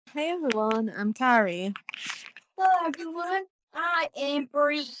Hey everyone, I'm Kari, Hello everyone, I am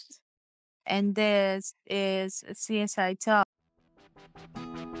Bree. and this is CSI Talk.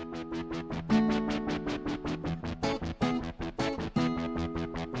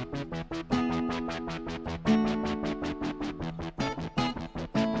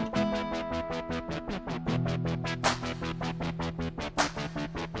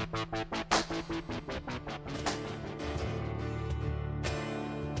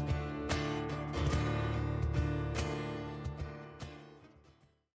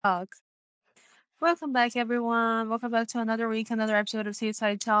 Welcome back, everyone. Welcome back to another week, another episode of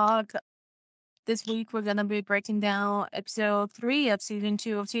CSI Talk. This week, we're gonna be breaking down episode 3 of season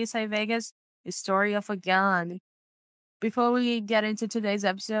 2 of CSI Vegas, The Story of a Gun. Before we get into today's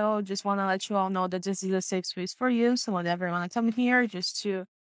episode, just want to let you all know that this is a safe space for you. So whenever you want to come here, just to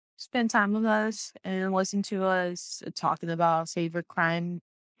spend time with us and listen to us talking about favorite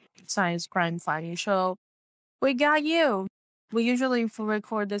science crime fighting show, we got you. We usually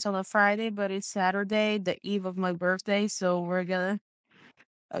record this on a Friday, but it's Saturday, the eve of my birthday, so we're gonna.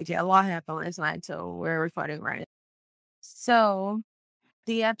 Okay, a lot happened last night, so we're recording right now. So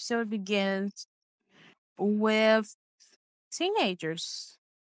the episode begins with teenagers.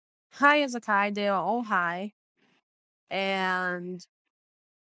 High as a kite, they are all high, and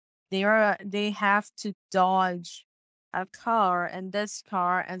they have to dodge a car, and this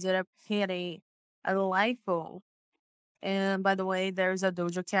car ended up hitting a light pole. And by the way, there's a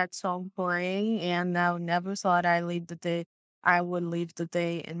Doja Cat song playing, and I never thought I would leave the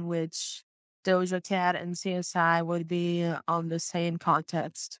day in which Doja Cat and CSI would be on the same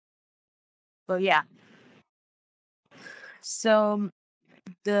context. But yeah, so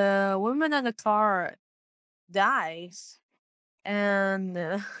the woman in the car dies, and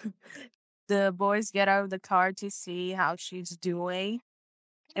the boys get out of the car to see how she's doing.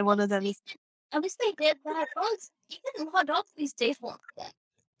 And one of them is, At least they did that. Even hot dogs these days won't do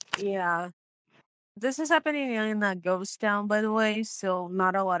that. yeah. This is happening in a ghost town, by the way, so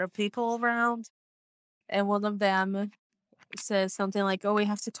not a lot of people around. And one of them says something like, "Oh, we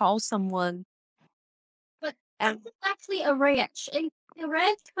have to call someone." But And it's actually a ranch. And the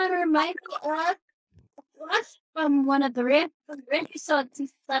ranch kind of reminds me of us from one of the ranch we saw in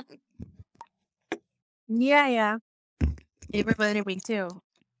season 7. yeah, it reminded me too.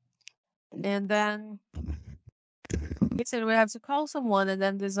 And then he said we have to call someone, and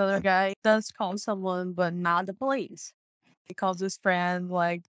then this other guy does call someone, but not the police. He calls his friend,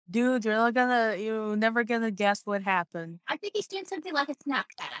 like, "Dude, you're never gonna guess what happened." I think he's doing something like a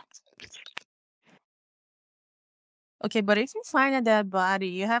Snapchat. Okay, but if you find a dead body,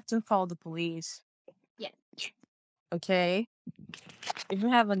 you have to call the police. Yeah. Okay? If you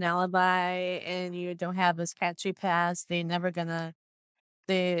have an alibi and you don't have a sketchy past, they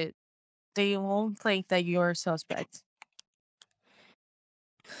they won't think that you're a suspect.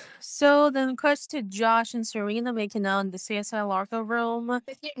 So then cuts to Josh and Serena making out in the CSI locker room.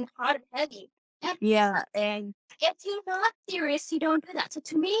 It's getting hot and heavy. And Yeah, and if you're not serious, you don't do that. So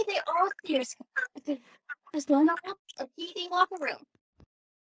to me, they are serious. Because they're not a PD locker room.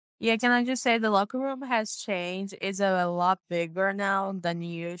 yeah, can I just say the locker room has changed. It's a lot bigger now than it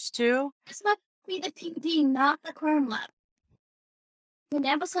used to. This must be the PD, not the crime lab. We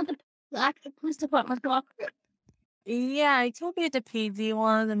never saw the actual police department locker room. Yeah, it could be the PD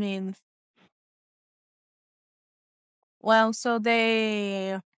one. I mean, well, so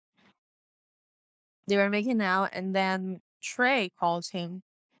they were making out, and then Trey calls him,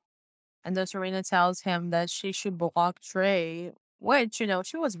 and then Serena tells him that she should block Trey, which,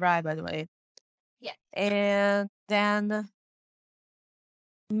 she was right, by the way. Yeah. And then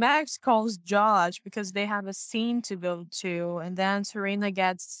Max calls Josh because they have a scene to go to, and then Serena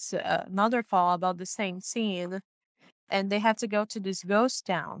gets another call about the same scene, and they have to go to this ghost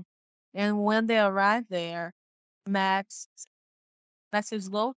town. And when they arrive there, Max is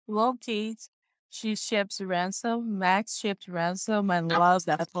low key. She ships Ransom. Max ships Ransom. I love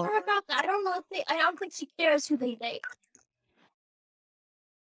that part. Sorry about that. I don't think she cares who they date.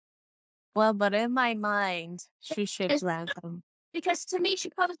 Well, but in my mind, she ships It's- Ransom. Because to me, she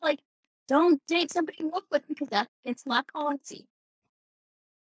probably like, don't date somebody you work with because it's not policy.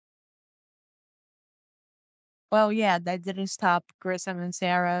 Well, yeah, that didn't stop Grissom and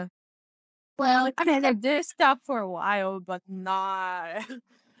Sarah. Well, I mean, it did stop for a while, but not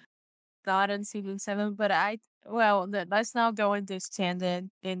not in season 7. But let's not go into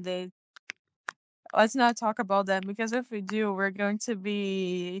tangent let's not talk about that, because if we do, we're going to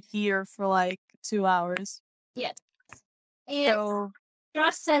be here for like 2 hours. yeah. And So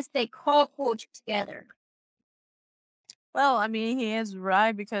Josh says they carpool together. Well, I mean, he is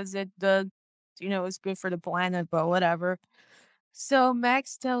right because it does, it's good for the planet, but whatever. So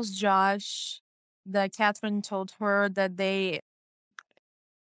Max tells Josh that Catherine told her that they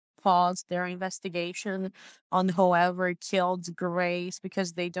paused their investigation on whoever killed Grace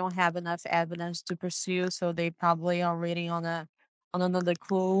because they don't have enough evidence to pursue, so they probably are waiting on another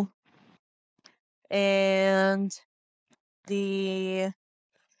clue. And the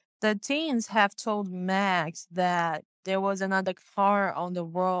the teens have told Max that there was another car on the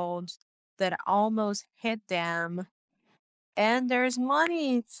road that almost hit them, and there's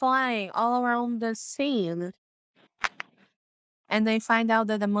money flying all around the scene. And they find out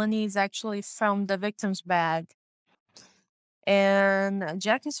that the money is actually from the victim's bag. And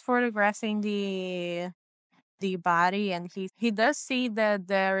Jack is photographing the body, and he does see that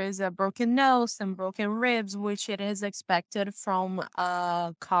there is a broken nose and broken ribs, which it is expected from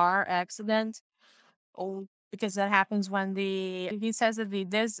a car accident. Oh, because that happens when he says that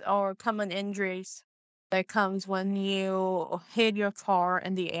these are common injuries that comes when you hit your car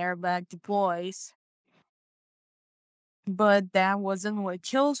and the airbag deploys. But that wasn't what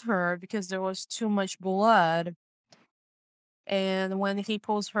kills her because there was too much blood. And when he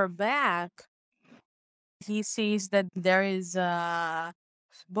pulls her back, he sees that there is a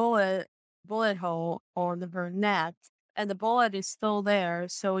bullet hole on her neck, and the bullet is still there,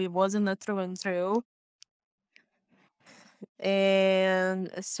 so it wasn't a through and through.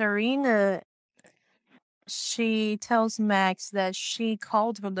 And Serena, she tells Max that she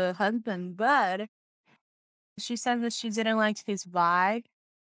called for the husband, but she said that she didn't like his vibe.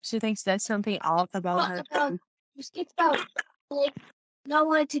 She thinks that's something off about her. You skipped out, like, not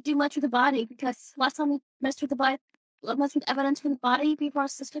wanting to do much with the body because last time we messed with the body, messed with evidence for the body before our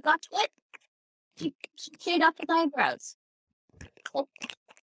sister got to it, she shaved off his eyebrows.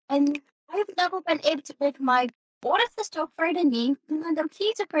 And I've never been able to make my older sister afraid of me, and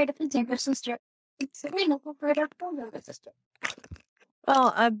he's afraid of his younger sister. And Serena's afraid of her younger sister.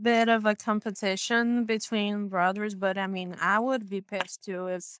 Well, a bit of a competition between brothers, but I mean, I would be pissed too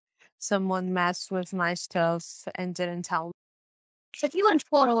if someone messed with my stuff and didn't tell me. So if you went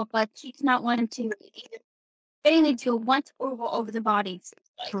photo, but she's not wanting to mainly to once over the bodies.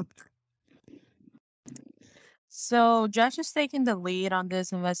 So Josh is taking the lead on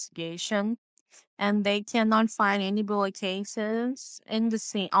this investigation, and they cannot find any bullet cases on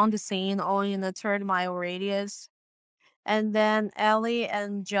the scene or in a 30-mile radius. And then Ellie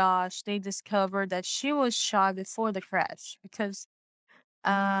and Josh, they discovered that she was shot before the crash because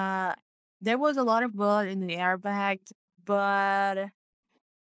there was a lot of blood in the airbag, but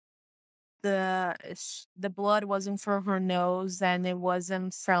the blood wasn't from her nose, and it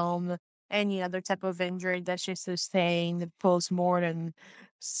wasn't from any other type of injury that she sustained post-mortem.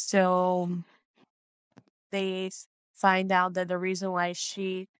 So they find out that the reason why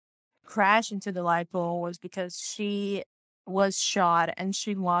she crashed into the light pole was because she was shot and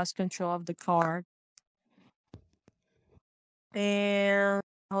she lost control of the car. And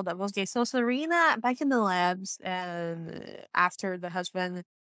hold up, okay, so Serena back in the labs, and after the husband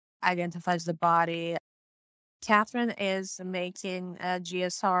identifies the body, Catherine is making a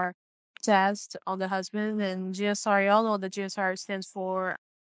GSR test on the husband, and GSR, y'all know that GSR stands for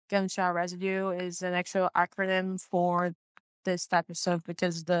gunshot residue, is an actual acronym for this type of stuff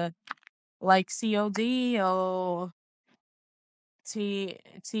because the like COD or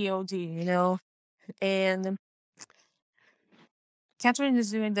TOD, and Catherine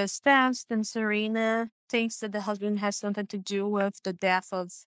is doing this test, and Serena thinks that the husband has something to do with the death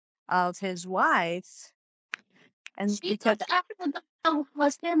of his wife. And She because after the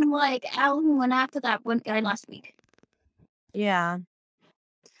husband, like Alan went after that one guy last week. yeah,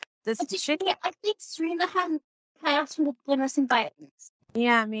 this shit. I think Serena had passed with domestic violence.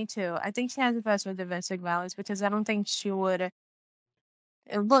 Yeah, me too. I think she has a past with domestic violence because I don't think she would.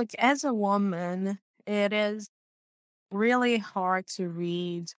 Look, as a woman, it is really hard to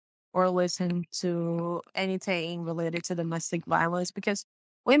read or listen to anything related to domestic violence because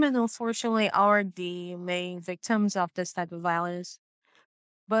women, unfortunately, are the main victims of this type of violence.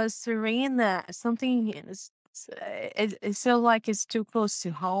 But Serena, something is, it feels like it's too close to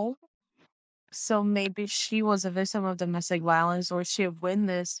home. So maybe she was a victim of domestic violence, or she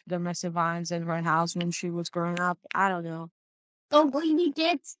witnessed domestic violence in her house when she was growing up. I don't know. Oh, we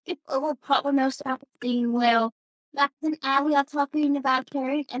did skip over problem most of thing. Well, Max and Allie are talking about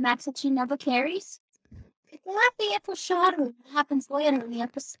carrying, and Max said she never carries. It's not the foreshadowing what happens later in the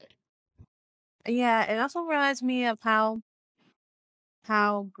episode. Yeah, it also reminds me of how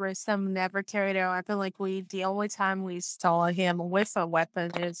Grissom never carried a weapon. Like the only time we saw him with a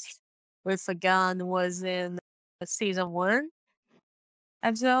weapon is with a gun was in season 1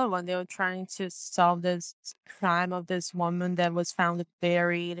 episode when they were trying to solve this crime of this woman that was found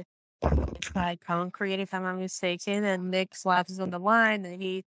buried by concrete, if I'm not mistaken. And Nick's life is on the line,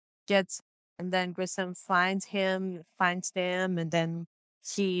 and and then Grissom finds them, and then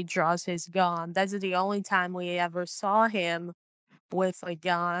he draws his gun. That's the only time we ever saw him with a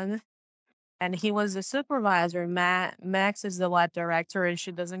gun. And he was the supervisor. Max is the lab director, and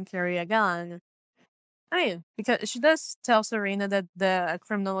she doesn't carry a gun. I mean, because she does tell Serena that the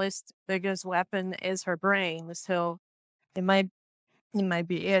criminalist's biggest weapon is her brain, so it might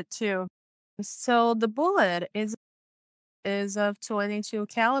be it too. So the bullet is of .22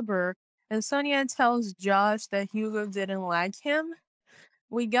 caliber, and Sonia tells Josh that Hugo didn't like him.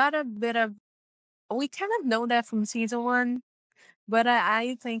 We kind of know that from season 1, but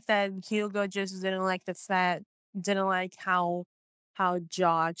I think that Hugo just didn't like how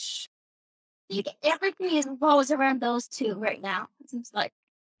Josh. Everything revolves around those two right now. It seems like.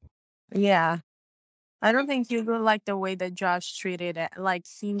 Yeah. I don't think Hugo liked the way that Josh treated it. Like,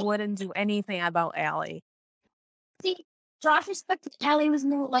 he wouldn't do anything about Allie. See, Josh respected Allie was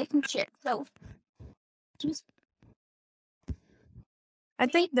no relationship, so just. I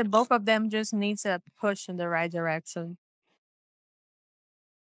think the both of them just needs a push in the right direction.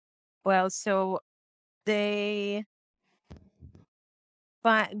 Well, so they,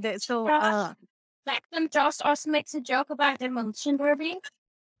 but so back then, Josh also makes a joke about demolition derby.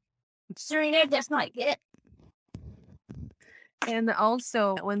 Serena does not get it. And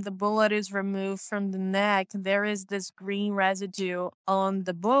also, when the bullet is removed from the neck, there is this green residue on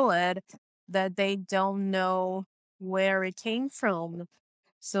the bullet that they don't know where it came from.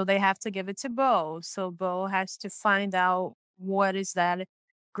 So they have to give it to Bo. So Bo has to find out what is that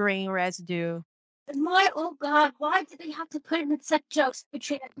green residue. Oh God, why did they have to put in such jokes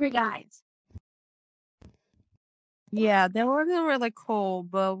between the 3 guys? Yeah, that wasn't really cool,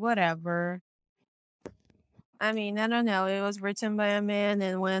 but whatever. I mean, I don't know. It was written by a man,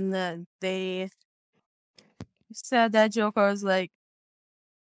 and when they said that joke, I was like,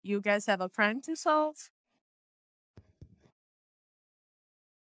 you guys have a crime to solve?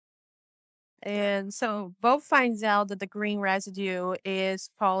 And so Bo finds out that the green residue is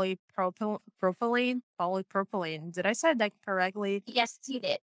polypropylene. Did I say that correctly? Yes, you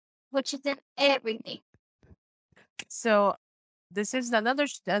did. Which is in everything. So this is another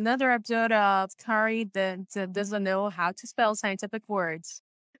episode of Kari that doesn't know how to spell scientific words.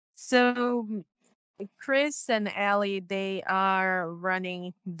 So Chris and Allie, they are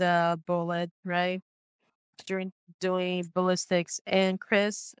running the bullet, right? During doing ballistics, and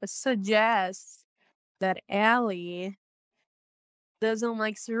Chris suggests that Allie doesn't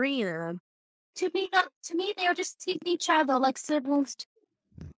like Serena. To me, they are just teasing each other like siblings.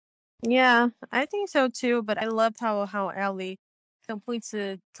 Yeah, I think so too. But I love how Allie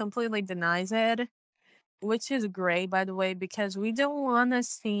completely denies it, which is great, by the way, because we don't want to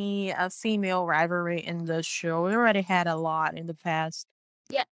see a female rivalry in the show. We already had a lot in the past.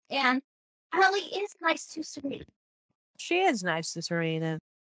 Yeah, and Allie is nice to Serena. She is nice to Serena.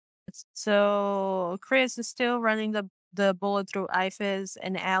 So Chris is still running the bullet through IFAS,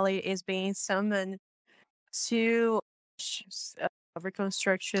 and Allie is being summoned to a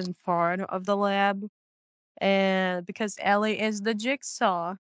reconstruction part of the lab. And because Allie is the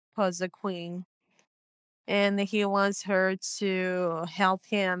jigsaw puzzle queen, and he wants her to help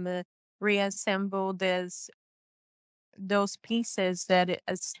him reassemble those pieces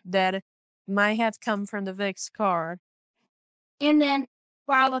that might have come from the Vic's car. And then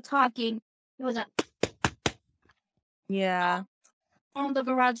while we're talking, it was on the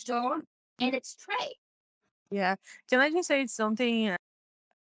garage door, and it's Trey. Yeah. Can I just say something?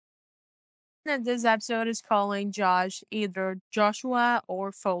 That this episode is calling Josh either Joshua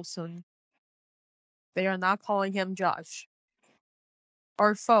or Folsom. They are not calling him Josh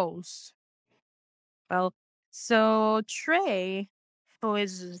or Foles. Well, so Trey, who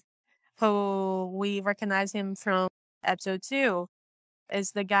we recognize him from episode 2,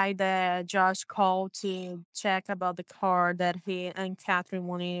 is the guy that Josh called to check about the car that he and Catherine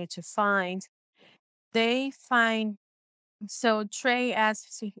wanted to find. So Trey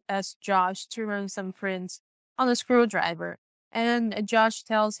asks Josh to run some prints on a screwdriver, and Josh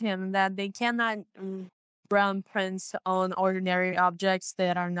tells him that they cannot run prints on ordinary objects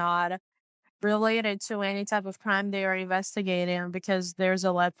that are not related to any type of crime they are investigating because there's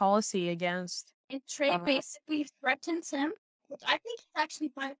a lab policy against. And Trey basically threatens him, which I think he's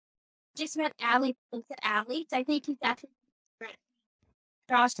actually fine. Just met Allie, looked at Allie. I think he's actually threatening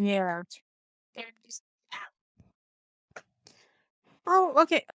Josh. Yeah. They're just Oh,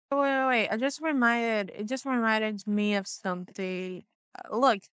 okay. Wait. It just reminded me of something.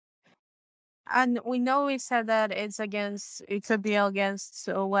 Look, and we know we said that it could be against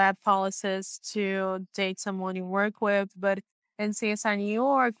lab policies to date someone you work with, but in CSI New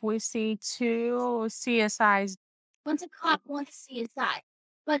York, we see two CSIs. One's a cop, one's CSI.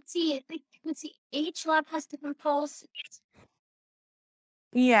 But see, each lab has different policies.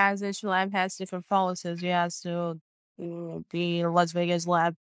 Yeah, each lab has different policies. Yeah, so the Las Vegas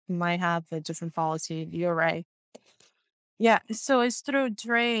lab might have a different policy. You're right. Yeah, so it's through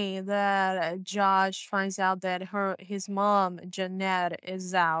Dre that Josh finds out that his mom, Jeanette,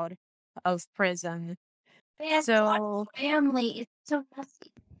 is out of prison. And So family is so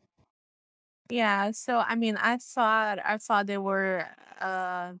messy. yeah, so I mean, I thought they were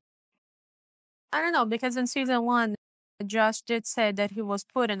I don't know, because in season one, Josh did say that he was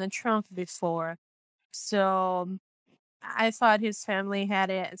put in the trunk before. So I thought his family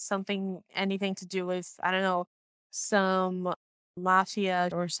had anything to do with, I don't know, some mafia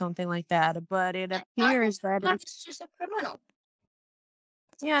or something like that. But it appears that That's just a criminal.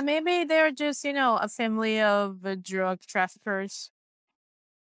 yeah, maybe they're just, a family of drug traffickers.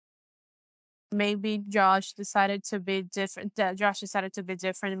 Maybe Josh decided to be different. That Josh decided to be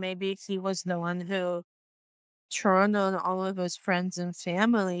different. Maybe he was the one who turned on all of his friends and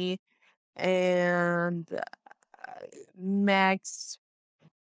family, and Max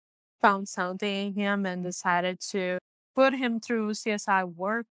found something in him and decided to put him through CSI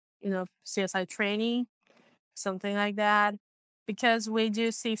work, CSI training, something like that. Because we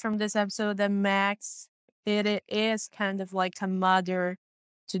do see from this episode that Max it is kind of like a mother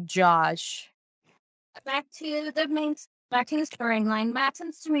to Josh. Back to the storyline. Max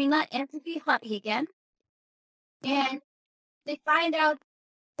and Serena interview Hubby again. And they find out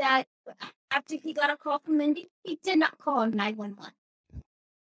that after he got a call from Mindy, he did not call 911.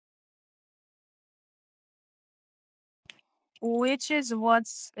 Which is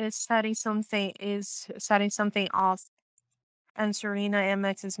setting something off and Serena and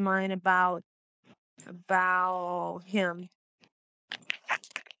Max's mind about him.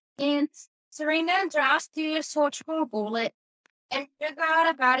 And Serena and Josh do a search for a bullet and figure out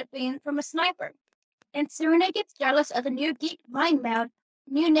about it being from a sniper. And Serena gets jealous of the new geek mind meld,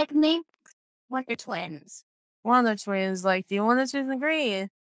 new nickname, Wonder Twins. Wonder Twins, like the Wonder Twins agree.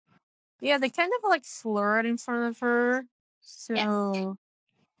 Yeah, they kind of like flirt in front of her. So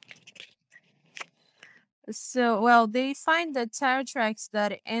well, they find the tire tracks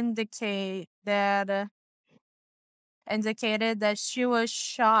that indicated that she was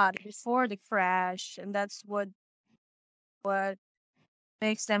shot before the crash, and that's what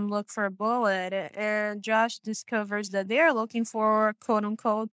makes them look for a bullet. And Josh discovers that they're looking for quote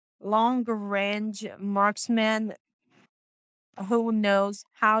unquote long range marksman who knows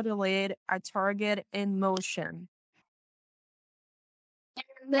how to lead a target in motion.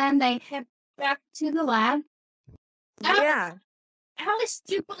 And then they head back to the lab. Yeah. Alice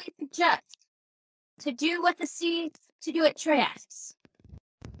stupidly suggests to do what Trey asks.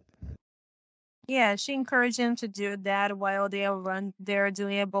 Yeah, she encouraged him to do that while they're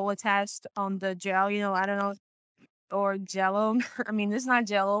doing a bullet test on the gel, I don't know, or Jello. I mean, it's not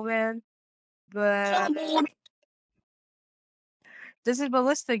Jello, man, but this is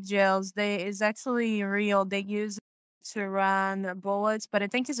ballistic gels. It's actually real. They use it to run bullets, but I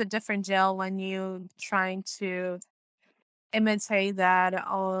think it's a different gel when you trying to imitate that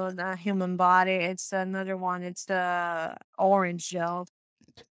on a human body. It's another one. It's the orange gel.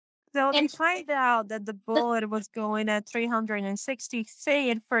 So they find out that the bullet was going at 360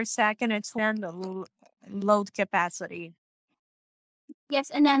 feet per second at the load capacity. Yes,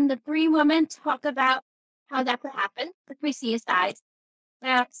 and then the three women talk about how that could happen. The three CSIs.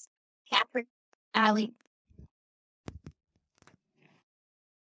 That's Catherine, Allie.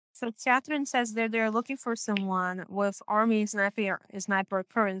 So Catherine says that they're looking for someone with Army sniper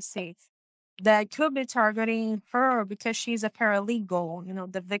currency that could be targeting her because she's a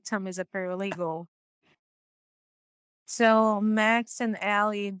paralegal. The victim is a paralegal. So Max and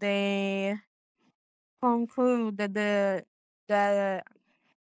Allie, they conclude that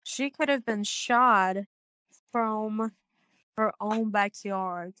she could have been shot from her own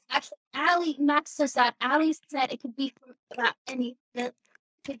backyard. Actually, Max says that. Allie said it could be from about any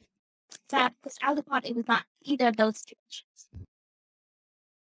that because Allie thought it was not either of those situations.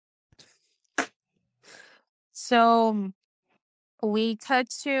 So we cut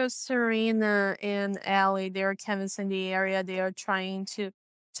to Serena and Allie. They're canvassing the area. They are trying to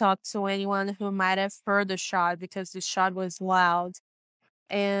talk to anyone who might have heard the shot because the shot was loud.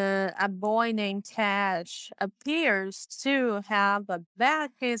 and a boy named Cash appears to have a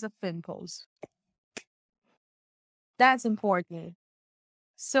bad case of pimples. That's important.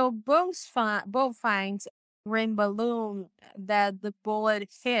 So both finds green balloon that the bullet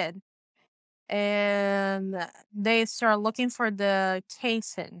hit, and they start looking for the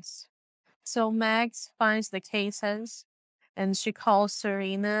casings. So Max finds the cases, and she calls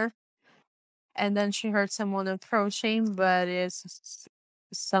Serena, and then she heard someone approaching, but it's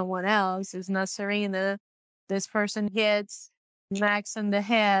someone else. It's not Serena. This person hits Max in the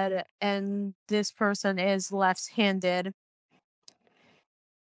head, and this person is left-handed.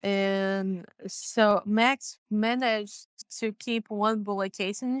 And so Max managed to keep one bullet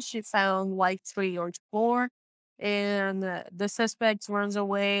casing. She found like 3 or 4. And the suspect runs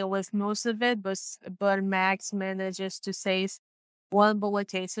away with most of it, but Max manages to save one bullet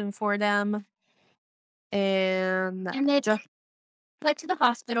casing for them. And they went to the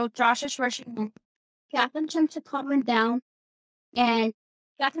hospital. Josh is rushing in. Catherine attempts to calm him down, and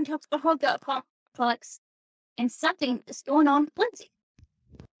Catherine talks about her gut complex, and something is going on with Lindsay.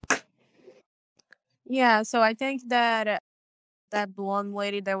 Yeah, so I think that that blonde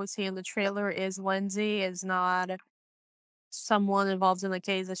lady that we see in the trailer is Lindsay, is not someone involved in the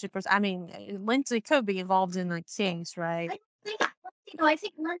case that she I mean, Lindsay could be involved in the case, right? I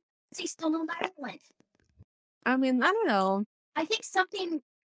think Lindsay's still on Ireland. I mean, I don't know. I think something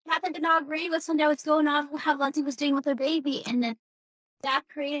Catherine did not agree with something that was going on with how Lindsay was doing with her baby, and then that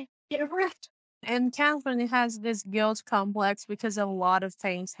created a rift. And Catherine has this guilt complex because a lot of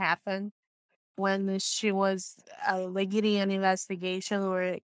things happened when she was leading an investigation,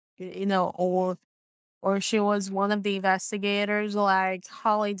 or or she was one of the investigators. Like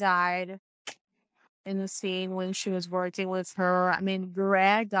Holly died in the scene when she was working with her. I mean,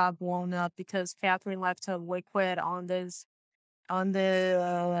 Greg got blown up because Catherine left a liquid on this on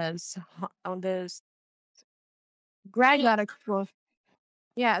this. Greg got a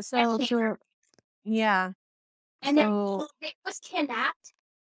yeah. Yeah. And then Nick was kidnapped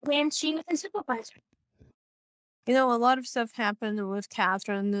when she was a supervisor. A lot of stuff happened with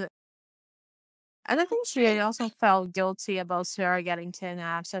Catherine. And I think she also felt guilty about Sarah getting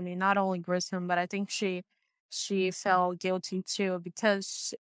kidnapped. I mean, not only Grissom, but I think she felt guilty too,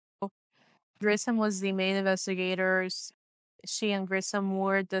 because Grissom was the main investigators. She and Grissom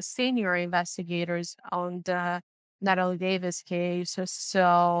were the senior investigators on the Natalie Davis case.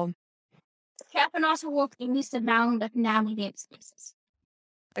 So Catherine also worked at least amount of Natalie Davis cases.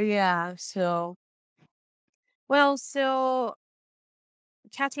 Yeah, so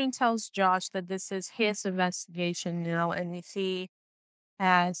Catherine tells Josh that this is his investigation, and he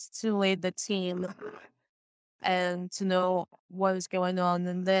has to lead the team and to know what is going on.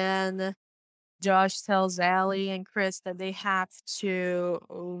 And then Josh tells Allie and Chris that they have to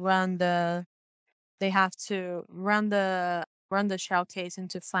run the shell case and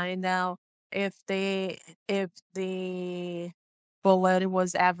to find out if the bullet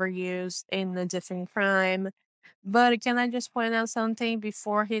was ever used in a different crime. But can I just point out something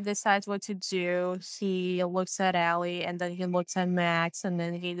before he decides what to do? He looks at Allie, and then he looks at Max, and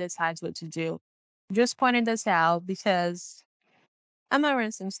then he decides what to do. Just pointing this out because I'm a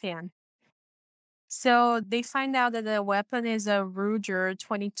Ransom fan. So they find out that the weapon is a Ruger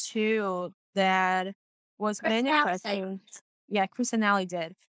 22 that was manufactured. Yeah, Chris and Allie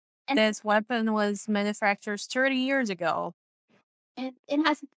did. And this weapon was manufactured 30 years ago. And it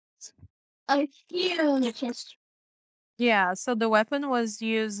has a huge history. Yeah, so the weapon was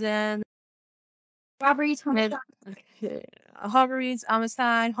used in robberies,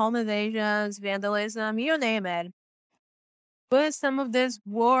 homicide, home invasions, vandalism, you name it. But some of this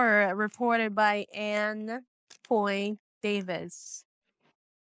were reported by Anne Point Davis.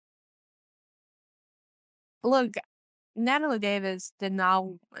 Look, Natalie Davis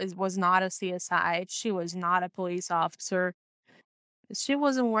was not a CSI. She was not a police officer. She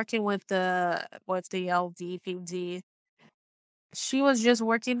wasn't working with the LVPD. She was just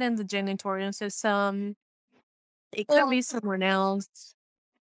working in the janitorial system. It could be someone else.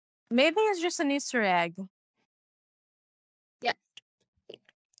 Maybe it's just an Easter egg. Yeah.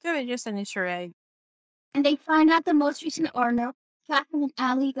 Could be just an Easter egg. And they find out the most recent owner, Catherine and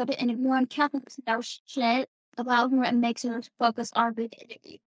Allie, go to interview, and Catherine knows shit about her and makes her focus on the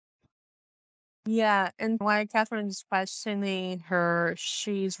interview. Yeah, and while Catherine is questioning her,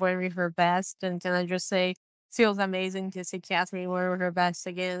 she's wearing her best. And can I just say, feels amazing to see Catherine wearing her best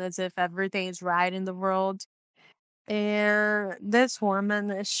again, as if everything is right in the world. And this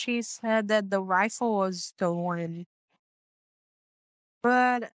woman, she said that the rifle was stolen.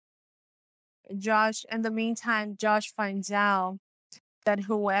 But in the meantime, Josh finds out that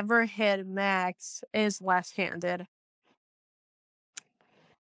whoever hit Max is left-handed.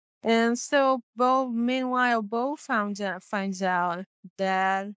 And so meanwhile, Bo finds out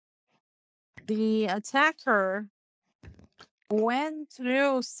that the attacker went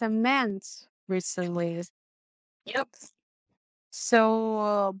through cement recently. Yep.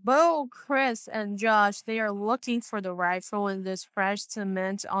 So Bo, Chris, and Josh, they are looking for the rifle in this fresh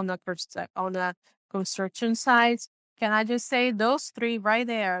cement on the construction site. Can I just say those three right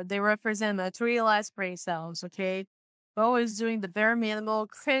there? They represent my three last brain cells. Okay, Bo is doing the bare minimal.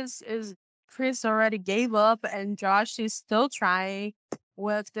 Chris already gave up, and Josh is still trying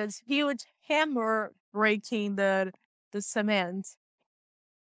with this huge hammer breaking the cement.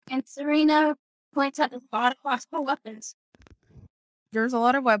 And Serena points out a lot of possible weapons. There's a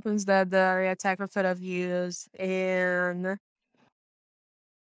lot of weapons that the attacker could have used, and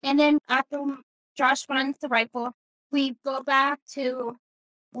then after Josh finds the rifle, we go back to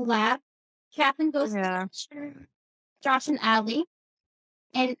the lab. Captain goes yeah. to Josh and Allie,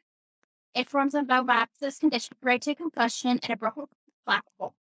 and it forms a biomass condition, right to concussion, and a broken black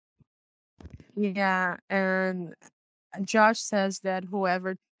hole. Yeah, and Josh says that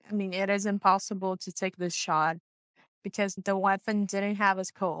it is impossible to take this shot because the weapon didn't have a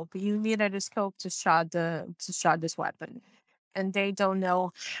scope. You needed a scope to shot this weapon. And they don't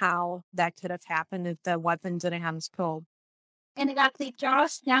know how that could have happened if the weapon didn't have a scope. And exactly,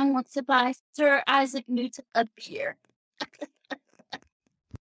 Josh now wants to buy Sir Isaac Newton a beer.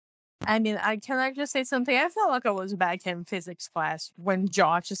 Can I just say something? I felt like I was back in physics class when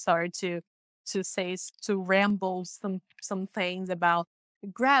Josh started to ramble some things about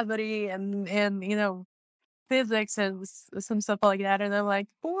gravity and physics and some stuff like that, and I'm like,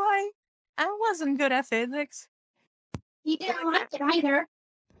 boy, I wasn't good at physics. You didn't like it either.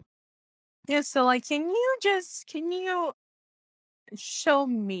 Yeah, so can you show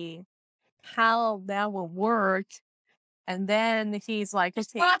me how that will work? And then he's like,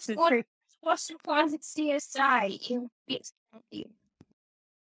 what's the closet CSI?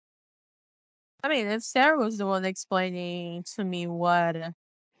 If Sarah was the one explaining to me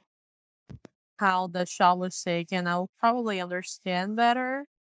how the shot was taken, I'll probably understand better.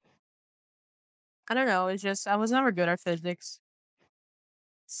 I don't know, it's just I was never good at physics.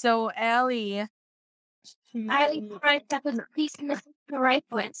 So Allie right, that was a piece missing the right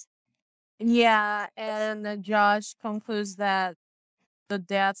place. Yeah, and Josh concludes that the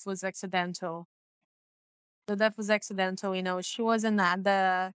death was accidental. The death was accidental, she wasn't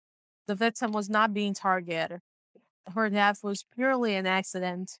the victim was not being targeted. Her death was purely an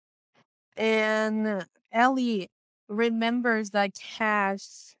accident. And Ellie remembers that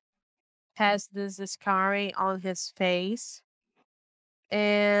Cash has this scar on his face.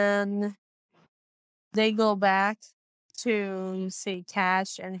 And they go back to see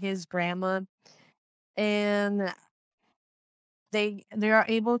Cash and his grandma. And they are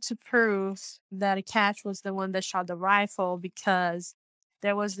able to prove that Cash was the one that shot the rifle because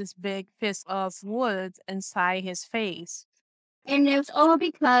there was this big piece of wood inside his face. And it was all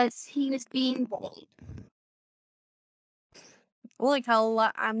because he was being bullied. Look,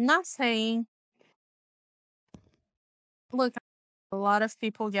 I'm not saying. Look, a lot of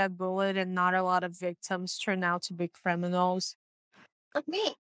people get bullied, and not a lot of victims turn out to be criminals. Like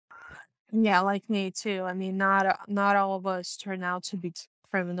me. Yeah, like me too. Not all of us turn out to be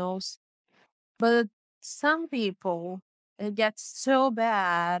criminals, but some people, it gets so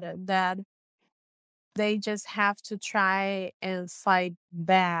bad that they just have to try and fight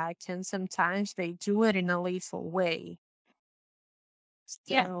back, and sometimes they do it in a lethal way.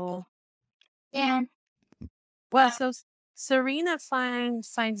 So, yeah. So Serena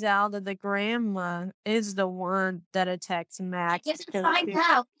finds out that the grandma is the one that attacks Max. She doesn't find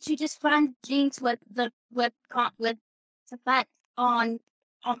out. She just finds Jinx with the effect on.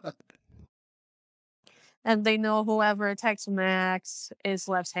 And they know whoever attacks Max is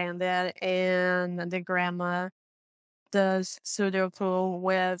left-handed, and the grandma does Sudoku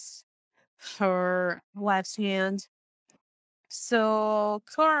with her left hand. So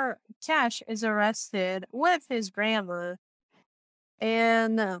Cash is arrested with his grandma,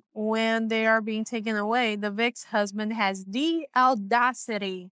 and when they are being taken away, the Vic's husband has the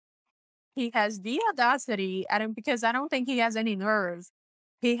audacity. He has the audacity, because I don't think he has any nerves.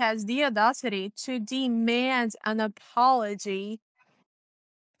 He has the audacity to demand an apology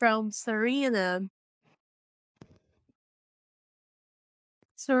from Serena.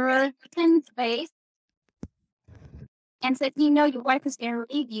 Serena's face and said, your wife is going to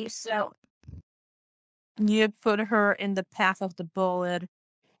leave you, so. You put her in the path of the bullet.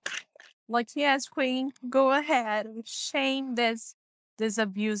 Like, yes, queen, go ahead. Shame this this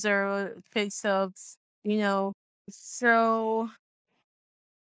abuser picks up, you know. So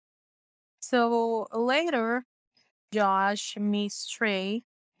later, Josh meets Trey,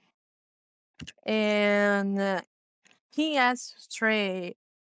 and he asks Trey,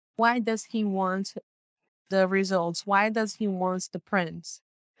 why does he want the results? Why does he want the prints?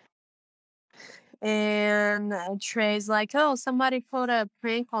 And Trey's like, oh, somebody put a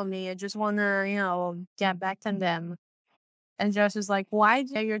prank on me. I just want to, get back to them. And Josh is like, why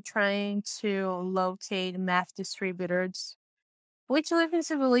are you trying to locate meth distributors? Which leads me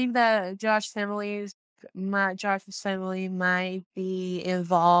to believe that Josh's family might be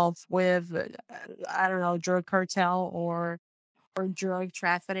involved with, I don't know, drug cartel or drug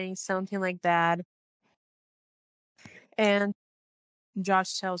trafficking, something like that. And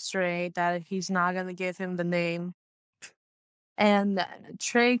Josh tells Trey that he's not gonna give him the name. And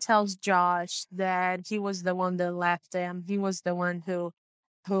Trey tells Josh that he was the one that left them. He was the one who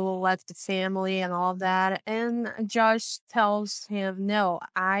left the family and all that. And Josh tells him, "No,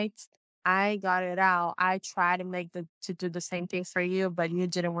 I got it out. I tried to do the same thing for you, but you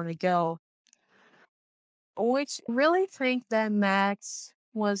didn't want to go." Which really think that Max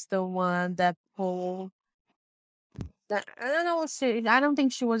was the one that pulled that. I don't know. I don't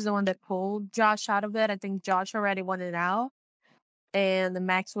think she was the one that pulled Josh out of it. I think Josh already wanted out, and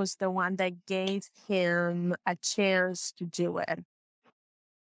Max was the one that gave him a chance to do it.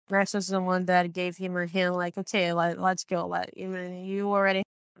 Max was the one that gave him a hint, like, okay, let's go. You already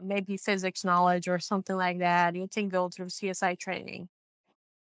maybe physics knowledge or something like that. You can go through CSI training,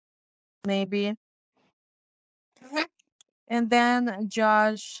 maybe. And then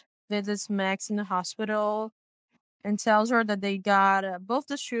Josh visits Max in the hospital and tells her that they got both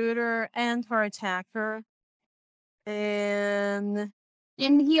the shooter and her attacker. And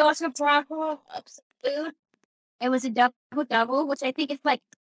he also brought her up some food. It was a double, which I think is like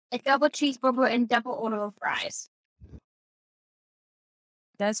a double cheeseburger and double order of fries.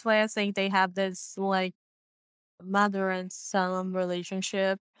 that's why I think they have this like mother and son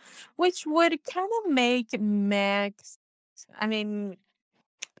relationship, which would kind of make Max, I mean,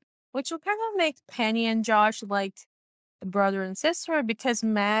 which would kind of make Penny and Josh like brother and sister because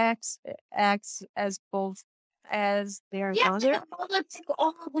Max acts as both as their mother.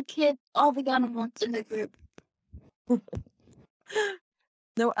 All the kids, all the animals in the group.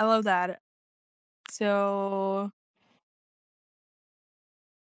 No, I love that. So,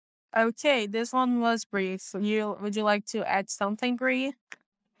 okay, this one was brief. Would you like to add something, Bree?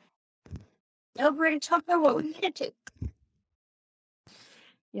 No, we're going to talk about what we needed to.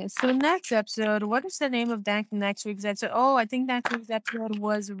 Yes. So next episode, what is the name of next week's episode? Oh, I think next week's episode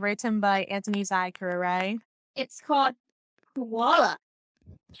was written by Anthony Zuiker, right? It's called Koala.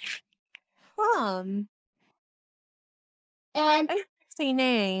 And interesting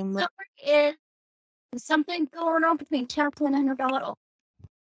name. Is something going on between Catherine and her daughter.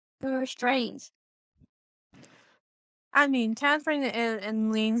 They're strange. I mean, Catherine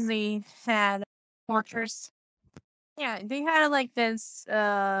and Lindsay had portraits. Yeah, they had like this,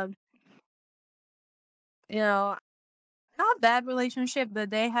 not bad relationship, but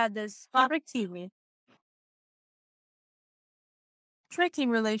they had this tricky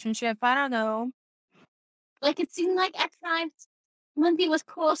relationship. I don't know. Like it seemed like at times Lindsay was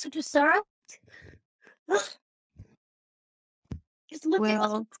closer to Sarah. Just look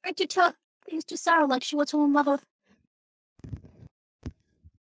at to tell things to Sarah like she was her mother.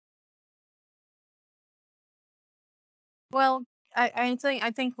 Well, I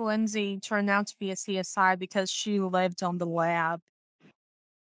think Lindsay turned out to be a CSI because she lived on the lab.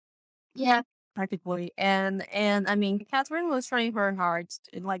 Yeah. Practically. And I mean, Catherine was trying her hard,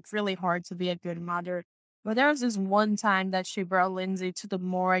 like really hard to be a good mother. But there was this one time that she brought Lindsay to the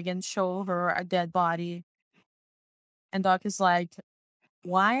morgue and showed her a dead body. And Doc is like,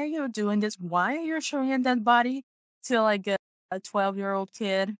 why are you doing this? Why are you showing a dead body to like a 12-year-old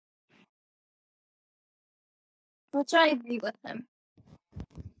kid? Which I agree with him.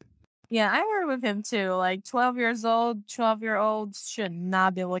 Yeah, I agree with him too. Like 12-year-olds should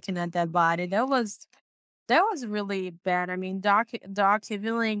not be looking at that body. That was really bad. I mean, Doc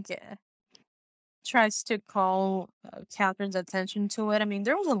even like tries to call Catherine's attention to it. I mean,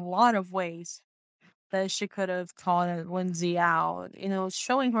 there was a lot of ways that she could have called Lindsay out.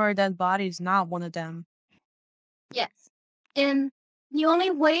 Showing her that body is not one of them. Yes, and the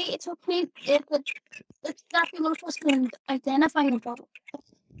only way it's okay if it's Dr. Lucius can identify her daughter.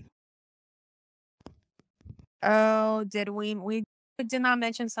 Oh, did we did not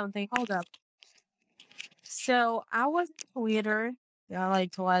mention something? Hold up. So I was on Twitter,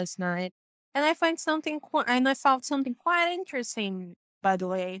 like last night, and I found something quite interesting. by the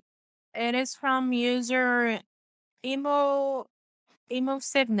way. It is from user emo emo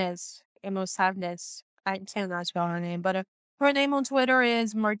sadness. I cannot spell her name, but her name on Twitter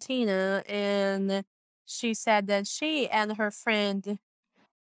is Martina, and she said that she and her friend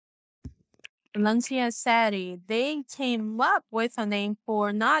Lancia Sadi, they came up with a name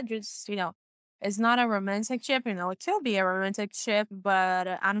for not just, it's not a romantic ship, it could be a romantic ship, but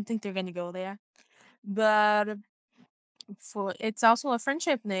I don't think they're going to go there. But it's also a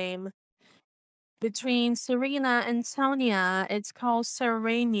friendship name between Serena and Sonia. It's called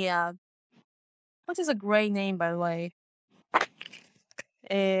Serenia, which is a great name, by the way.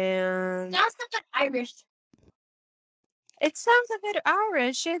 And Sounds a bit Irish. it sounds a bit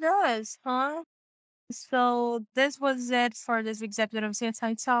Irish. It does, huh? So this was it for this week's episode of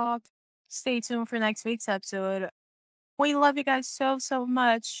CSI Talk. Stay tuned for next week's episode. We love you guys so, so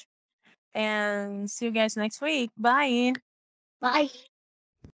much. And see you guys next week. Bye. Bye.